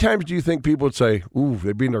 How many times do you think people would say, ooh,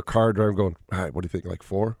 they'd be in their car driving going, all right, what do you think, like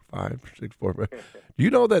 4, 5, 6, 4, 5? Do you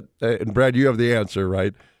know that, and Brad, you have the answer,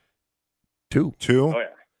 right? 2. Oh, yeah.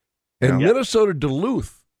 And Minnesota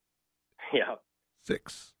Duluth. Yeah.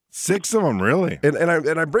 6. 6 of them, really? And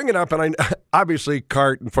I bring it up, and I obviously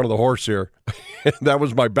cart in front of the horse here. That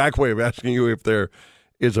was my back way of asking you if there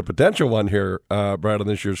is a potential one here, Brad, on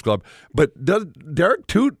this year's club. But does Derek,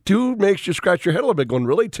 two makes you scratch your head a little bit, going,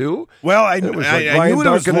 really, 2? Well, I knew it was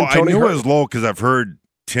low. I knew it was low because I've heard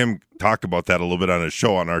Tim talk about that a little bit on his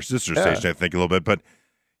show on our sister station, I think, a little bit. But,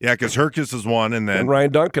 yeah, because Herkus is one, and then and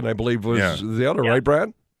Ryan Duncan, I believe, was the other, right,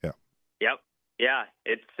 Brad? Yep. Yeah,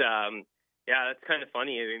 it's that's kind of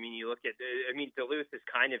funny. I mean, you look at Duluth is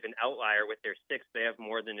kind of an outlier with their 6. They have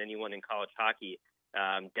more than anyone in college hockey.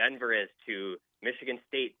 Denver is 2, Michigan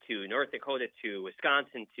State 2, North Dakota 2,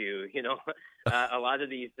 Wisconsin 2. A lot of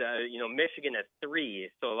these. Michigan has 3.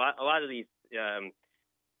 So a lot of these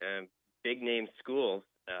big name schools,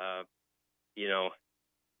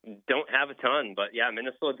 don't have a ton. But yeah,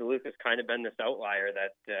 Minnesota Duluth has kind of been this outlier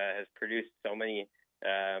that has produced so many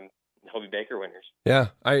Hobey Baker winners. Yeah,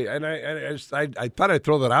 I thought I'd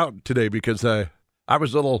throw that out today because I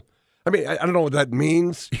was a little. I mean, I don't know what that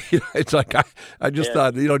means. It's like I just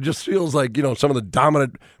thought, it just feels like, some of the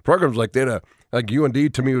dominant programs like like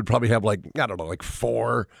UND to me would probably have like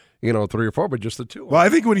 4, 3 or 4, but just the 2. Well, I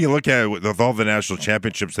think when you look at it with all the national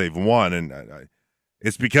championships they've won, and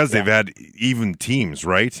it's because they've had even teams,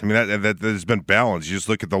 right? I mean, that there's been balance. You just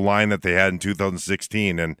look at the line that they had in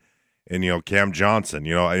 2016 and Cam Johnson,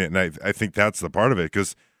 and I think that's the part of it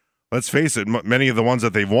because let's face it, many of the ones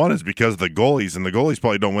that they've won is because of the goalies, and the goalies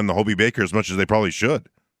probably don't win the Hobey Baker as much as they probably should.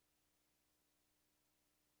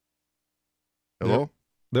 Hello?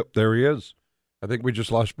 Yep, there he is. I think we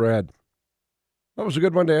just lost Brad. That was a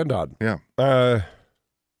good one to end on. Yeah.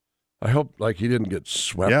 I hope he didn't get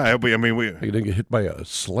swept. Yeah, he didn't get hit by a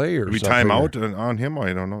sleigh or something. We time out on him.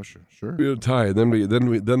 I don't know. Sure. We'll tie. Then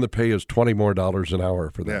the pay is $20 more an hour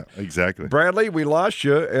for that. Yeah, exactly. Bradley, we lost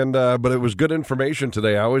you, and but it was good information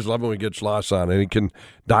today. I always love when we get Schloss on, and he can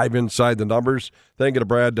dive inside the numbers. Thank you to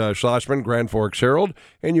Brad Schlossman, Grand Forks Herald,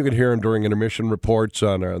 and you can hear him during intermission reports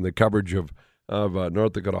on the coverage of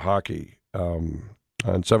North Dakota hockey on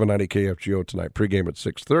 790 KFGO tonight. Pregame at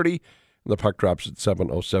 6:30. And the puck drops at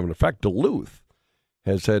 7:07. In fact, Duluth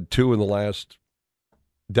has had 2 in the last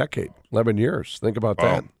decade, 11 years. Think about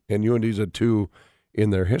that. And UND's had 2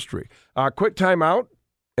 in their history. Quick timeout,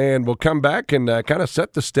 and we'll come back and kind of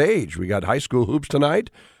set the stage. We got high school hoops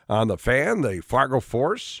tonight on the Fan. The Fargo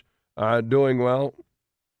Force doing well.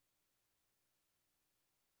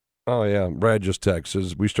 Oh, yeah. Brad just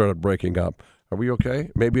texts. We started breaking up. Are we okay?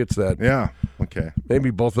 Maybe it's that. Yeah. Okay. Maybe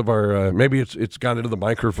both of our. Maybe it's gone into the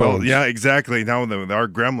microphone. Well, yeah, exactly. Now our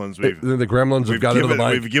gremlins, The gremlins have got into the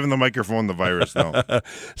mic. We've given the microphone the virus now.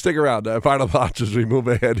 Stick around. Final thoughts as we move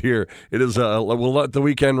ahead here. It is. We'll let the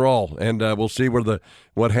weekend roll, and we'll see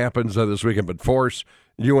what happens this weekend. But Force,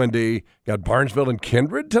 UND, got Barnesville and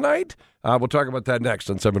Kindred tonight. We'll talk about that next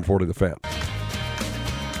on 740 The Fan.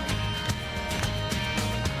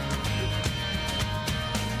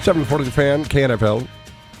 .740 The Fan, KNFL.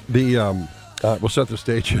 We'll set the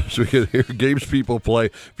stage so we can hear games people play.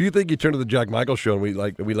 If you think you turn to the Jack Michael Show and we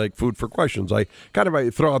like food for questions, I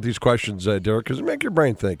throw out these questions, Derek, because it make your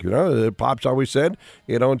brain think. Pop's always said,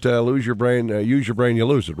 you don't lose your brain, use your brain, you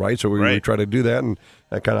lose it, right? So we try to do that, and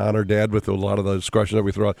I kind of honor Dad with a lot of those questions that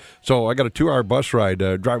we throw out. So I got a 2-hour bus ride.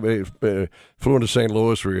 Flew into St.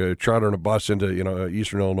 Louis. We chartering a bus into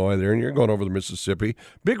Eastern Illinois there, and you're going over the Mississippi.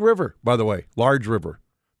 Big river, by the way, large river.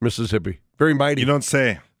 Mississippi. Very mighty. You don't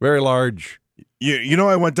say. Very large.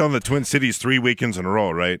 I went down the Twin Cities 3 weekends in a row,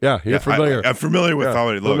 right? Yeah, you're familiar. I'm familiar with how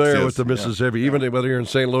it looks. Familiar with the Mississippi, even whether you're in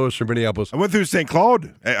St. Louis or Minneapolis. I went through St.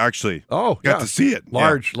 Cloud, actually. Oh, got to see it.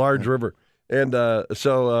 Large river. And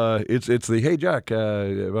so it's the Hey Jack.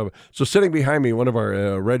 So sitting behind me, one of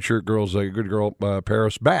our red shirt girls, a good girl,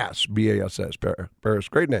 Paris Bass, B-A-S-S, Paris,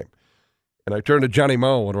 great name. And I turned to Johnny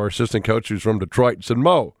Moe, one of our assistant coaches from Detroit, and said,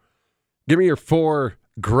 Mo, give me your 4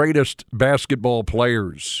 greatest basketball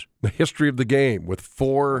players, the history of the game, with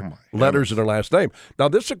 4 letters in their last name. Now,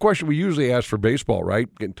 this is a question we usually ask for baseball, right?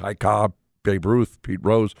 Ty Cobb, Babe Ruth, Pete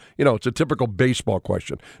Rose. It's a typical baseball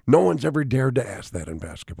question. No one's ever dared to ask that in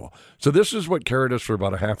basketball. So this is what carried us for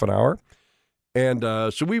about a half an hour. And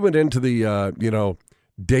so we went into the,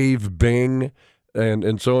 Dave Bing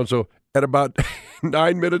and so and so. At about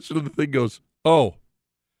 9 minutes into the thing goes, oh,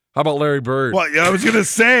 how about Larry Bird? Well, I was going to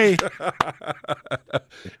say.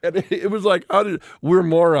 And it was like, we're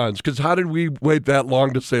morons, because how did we wait that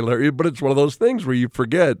long to say Larry? But it's one of those things where you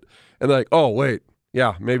forget, and like, oh, wait,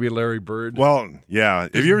 yeah, maybe Larry Bird. Well, yeah.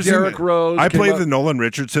 Have you ever seen Derrick Rose? I played the Nolan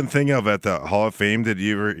Richardson thing at the Hall of Fame. Have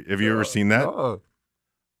you ever seen that?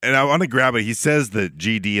 And I want to grab it. He says the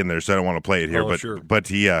GD in there, so I don't want to play it here. But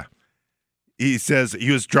he says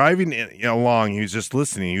he was driving along. He was just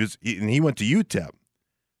listening. And he went to UTEP.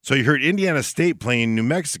 So he heard Indiana State playing New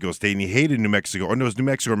Mexico State, and he hated New Mexico. Or no, it was New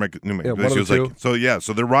Mexico or New Mexico. Yeah, one of the two.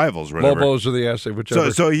 So they're rivals, or whatever. Lobos or the essay,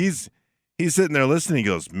 whichever. So he's sitting there listening. He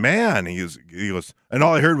goes, man. He goes, and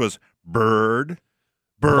all I heard was bird.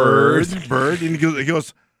 And he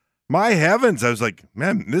goes, my heavens. I was like,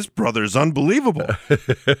 man, this brother is unbelievable.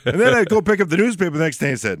 And then I go pick up the newspaper the next day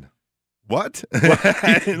and said, what?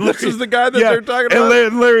 This is the guy that they're talking about?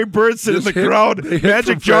 And Larry Bird sitting in the crowd.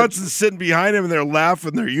 Magic Johnson's sitting behind him, and they're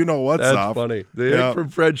laughing. They're what's That's off. funny. The hit from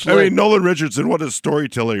Fred Schlick. I mean, Nolan Richardson, what a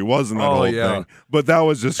storyteller he was in that whole thing. But that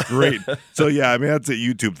was just great. So, that's a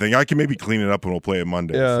YouTube thing. I can maybe clean it up and we'll play it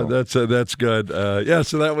Monday. Yeah, that's good.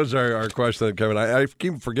 So that was our question, Kevin. I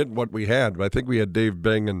keep forgetting what we had, but I think we had Dave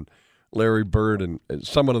Bing and Larry Bird, and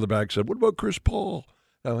someone in the back said, what about Chris Paul?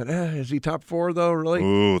 I went, is he top 4, though, really?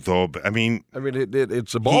 Ooh, though, I mean,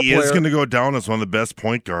 it's a ball player. He is going to go down as one of the best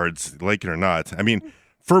point guards, like it or not. I mean,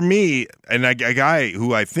 for me, and a guy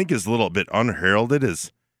who I think is a little bit unheralded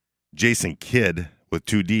is Jason Kidd with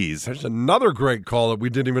 2 Ds. There's another great call that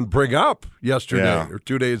we didn't even bring up yesterday or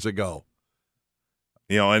 2 days ago.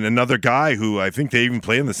 And another guy who I think they even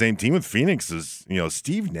play in the same team with Phoenix is,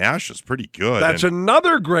 Steve Nash is pretty good. That's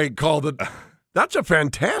another great call. That's a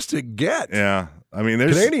fantastic get. Yeah. I mean,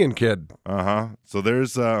 there's Canadian kid. So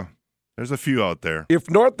there's a few out there. If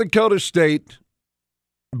North Dakota State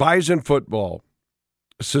Bison football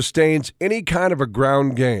sustains any kind of a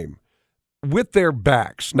ground game with their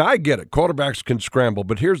backs, now I get it, quarterbacks can scramble,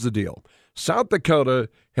 but here's the deal: South Dakota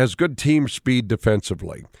has good team speed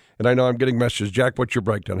defensively. And I know I'm getting messages, Jack, what's your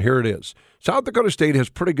breakdown? Here it is. South Dakota State has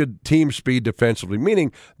pretty good team speed defensively,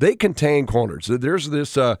 meaning they contain corners. There's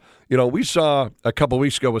this, we saw a couple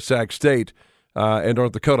weeks ago with Sac State and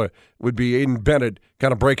North Dakota would be Aiden Bennett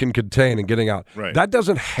kind of break and contain and getting out. Right. That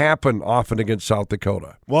doesn't happen often against South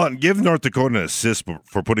Dakota. Well, and give North Dakota an assist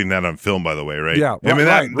for putting that on film, by the way, right? Yeah. I mean,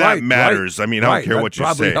 that matters. Right, I mean, I don't care what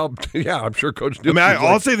you say. Helped. Yeah, I'm sure Coach Nielsen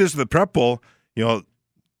I'll say this in the Prep Bowl,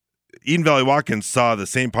 Eden Valley Watkins saw the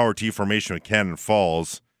same power T formation with Cannon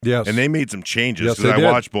Falls. Yes. And they made some changes because I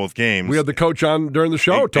watched both games. We had the coach on during the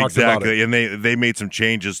show talked about it. And they made some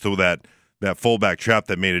changes to that fullback trap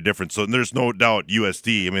that made a difference. So there's no doubt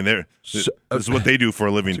USD. I mean, this is what they do for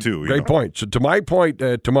a living too. Great point. So to my point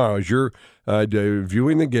tomorrow, as you're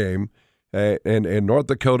viewing the game, and North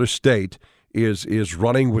Dakota State is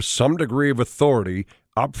running with some degree of authority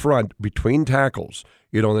up front between tackles.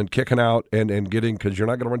 then kicking out and getting, because you're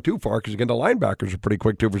not going to run too far, because again, the linebackers are pretty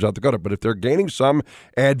quick too for South Dakota. But if they're gaining some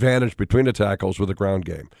advantage between the tackles with the ground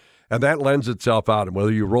game, and that lends itself out, and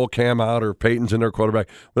whether you roll Cam out or Peyton's in their quarterback,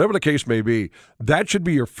 whatever the case may be, that should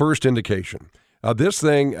be your first indication. This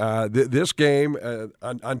thing, this game,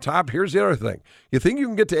 on top, here's the other thing. You think you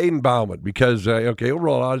can get to Aiden Bauman because, he'll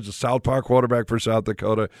roll out as a southpaw quarterback for South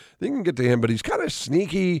Dakota. I think you can get to him, but he's kind of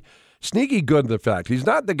sneaky good in the fact. He's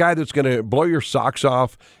not the guy that's going to blow your socks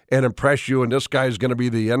off and impress you, and this guy's going to be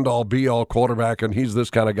the end-all, be-all quarterback, and he's this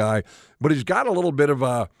kind of guy. But he's got a little bit of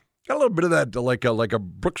that, like a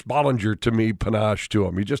Brooks Bollinger, to me, panache to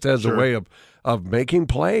him. He just has a way of making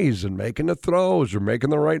plays and making the throws or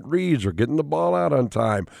making the right reads or getting the ball out on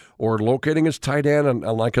time or locating his tight end on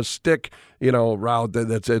like a stick, route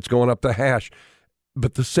it's going up the hash.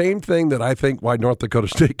 But the same thing that I think why North Dakota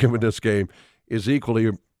State can win this game is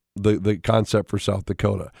equally the concept for South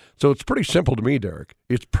Dakota. So it's pretty simple to me, Derek.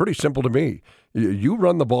 It's pretty simple to me. You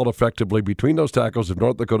run the ball effectively between those tackles of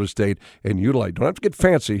North Dakota State and utilize. Don't have to get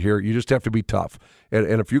fancy here. You just have to be tough.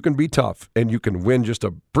 And if you can be tough and you can win just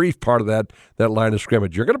a brief part of that line of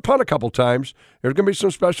scrimmage, you're going to punt a couple times. There's going to be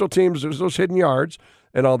some special teams. There's those hidden yards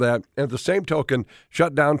and all that. And at the same token,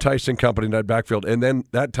 shut down Tyson Company in that backfield. And then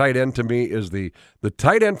that tight end to me is the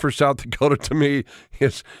tight end for South Dakota to me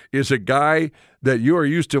is a guy that you are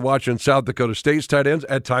used to watching South Dakota State's tight ends,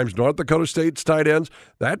 at times North Dakota State's tight ends.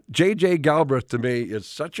 That J.J. Galbraith to me is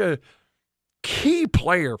such a key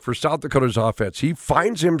player for South Dakota's offense. He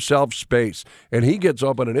finds himself space, and he gets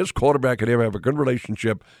open, and his quarterback and him have a good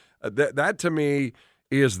relationship. That to me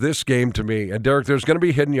is this game to me. And, Derek, there's going to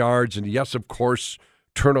be hidden yards, and yes, of course,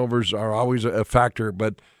 turnovers are always a factor,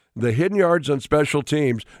 but the hidden yards on special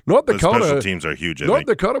teams, North Dakota. The special teams are huge. North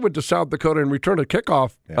Dakota went to South Dakota and returned a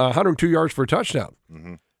kickoff, 102 yards for a touchdown.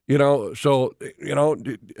 Mm-hmm.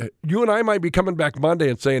 You and I might be coming back Monday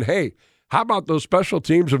and saying, hey, how about those special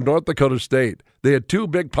teams of North Dakota State? They had 2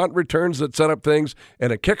 big punt returns that set up things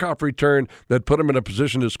and a kickoff return that put them in a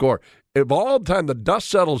position to score. If all the time the dust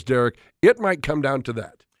settles, Derek, it might come down to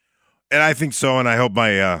that. And I think so, and I hope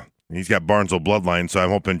he's got Barnesville bloodline, so I'm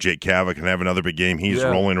hoping Jake Cava can have another big game. He's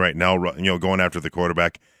rolling right now, going after the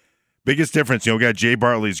quarterback. Biggest difference, we got Jay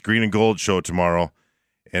Bartley's Green and Gold show tomorrow,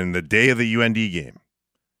 and the day of the UND game,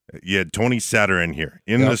 you had Tony Satter in here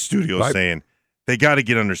in the studio saying they got to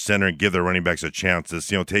get under center and give their running backs a chance.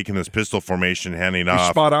 This, taking this pistol formation, handing off.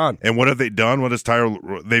 Spot on. And what have they done? What has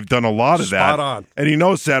they've done a lot of that. Spot on. And he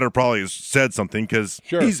knows Satter probably has said something because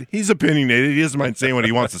he's opinionated. He doesn't mind saying what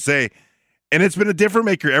he wants to say. And it's been a difference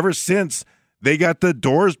maker ever since they got the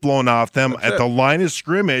doors blown off them at the line of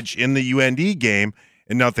scrimmage in the UND game.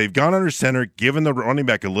 And now if they've gone under center, given the running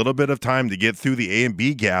back a little bit of time to get through the A and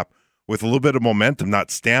B gap with a little bit of momentum,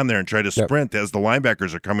 not stand there and try to sprint as the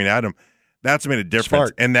linebackers are coming at him, that's made a difference.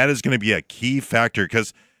 Smart. And that is going to be a key factor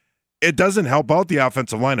because it doesn't help out the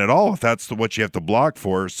offensive line at all if that's what you have to block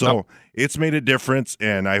for. So it's made a difference,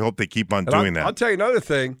 and I hope they keep on doing that. I'll tell you another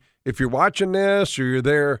thing. If you're watching this or you're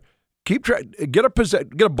there, get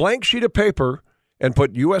a blank sheet of paper and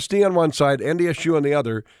put USD on one side, NDSU on the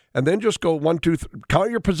other, and then just go 1, 2, 3,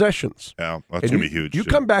 count your possessions. Yeah, that's going to be huge. You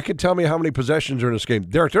come back and tell me how many possessions are in this game.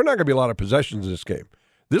 Derek, there are not going to be a lot of possessions in this game.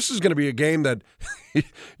 This is going to be a game that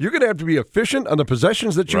you're going to have to be efficient on the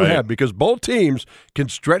possessions that you have because both teams can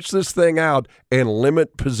stretch this thing out and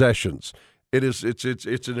limit possessions. It's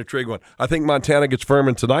an intriguing one. I think Montana gets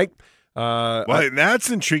Furman tonight. That's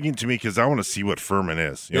intriguing to me because I want to see what Furman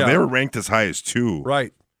is. They were ranked as high as 2.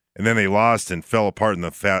 Right. And then they lost and fell apart in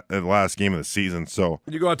the last game of the season. So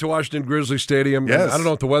you go out to Washington Grizzly Stadium. Yes. I don't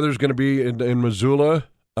know what the weather's going to be in Missoula,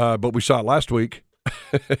 but we saw it last week.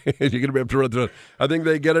 You're going to be able to run through it. I think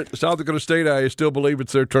they get it. South Dakota State, I still believe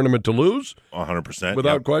it's their tournament to lose. 100%.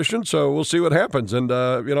 Without question. So we'll see what happens. And,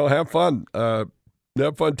 have fun.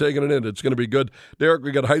 Have fun taking it in. It's going to be good. Derek,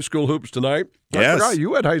 we got high school hoops tonight. Yes. I forgot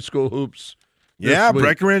you had high school hoops. Yeah,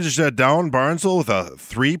 Breckenridge down Barnesville with a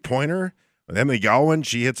 3-pointer. Emily Gowan,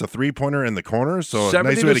 she hits a 3-pointer in the corner. So a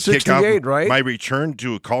nice way to kick off my return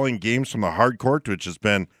to calling games from the hard court, which has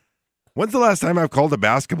been – when's the last time I've called a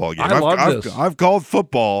basketball game? I love this. I've called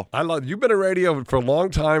football. You've been in radio for a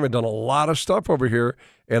long time and done a lot of stuff over here,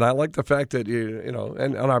 and I like the fact that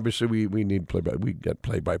and obviously we need we get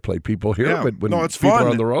play-by-play people here, but when it's people fun. are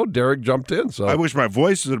on the road, Derek jumped in. So I wish my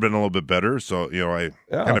voice would have been a little bit better. So I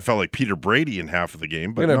kind of felt like Peter Brady in half of the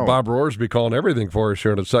game. But Bob Roars be calling everything for us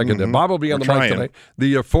here in a second. And Bob will be on the mic tonight.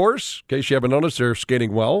 The Force, in case you haven't noticed, they're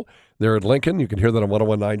skating well. They're at Lincoln. You can hear that on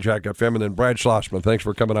 101.9 Jack FM. And then Brad Schlossman. Thanks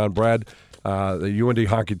for coming on, Brad. The UND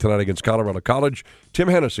hockey tonight against Colorado College. Tim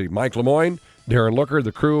Hennessy, Mike Lemoyne, Darren Looker,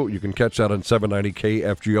 the crew. You can catch that on 790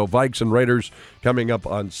 KFGO. Vikes and Raiders coming up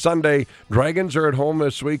on Sunday. Dragons are at home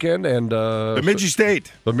this weekend, and Bemidji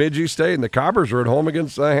State. Bemidji State, and the Cobbers are at home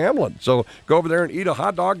against Hamlin. So go over there and eat a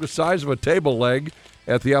hot dog the size of a table leg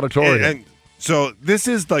at the auditorium. And so this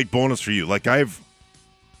is like bonus for you. Like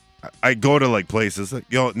I go to like places that,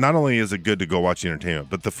 not only is it good to go watch the entertainment,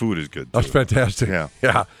 but the food is good too. That's fantastic.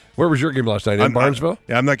 Yeah. Where was your game last night? In Barnesville?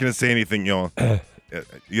 I'm not going to say anything.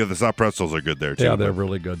 The soft pretzels are good there too. Yeah, they're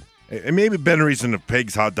really good. It may have been a reason of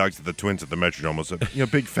Peg's hot dogs at the Twins at the Metrodome was a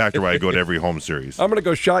big factor why I go to every home series. I'm going to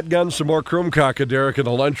go shotgun some more Kroomkaka, Derek, in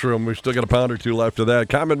the lunchroom. We've still got a pound or two left of that.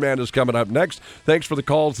 Common Man is coming up next. Thanks for the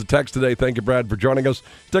calls, the text today. Thank you, Brad, for joining us.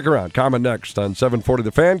 Stick around. Common next on 740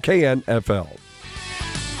 The Fan, KNFL.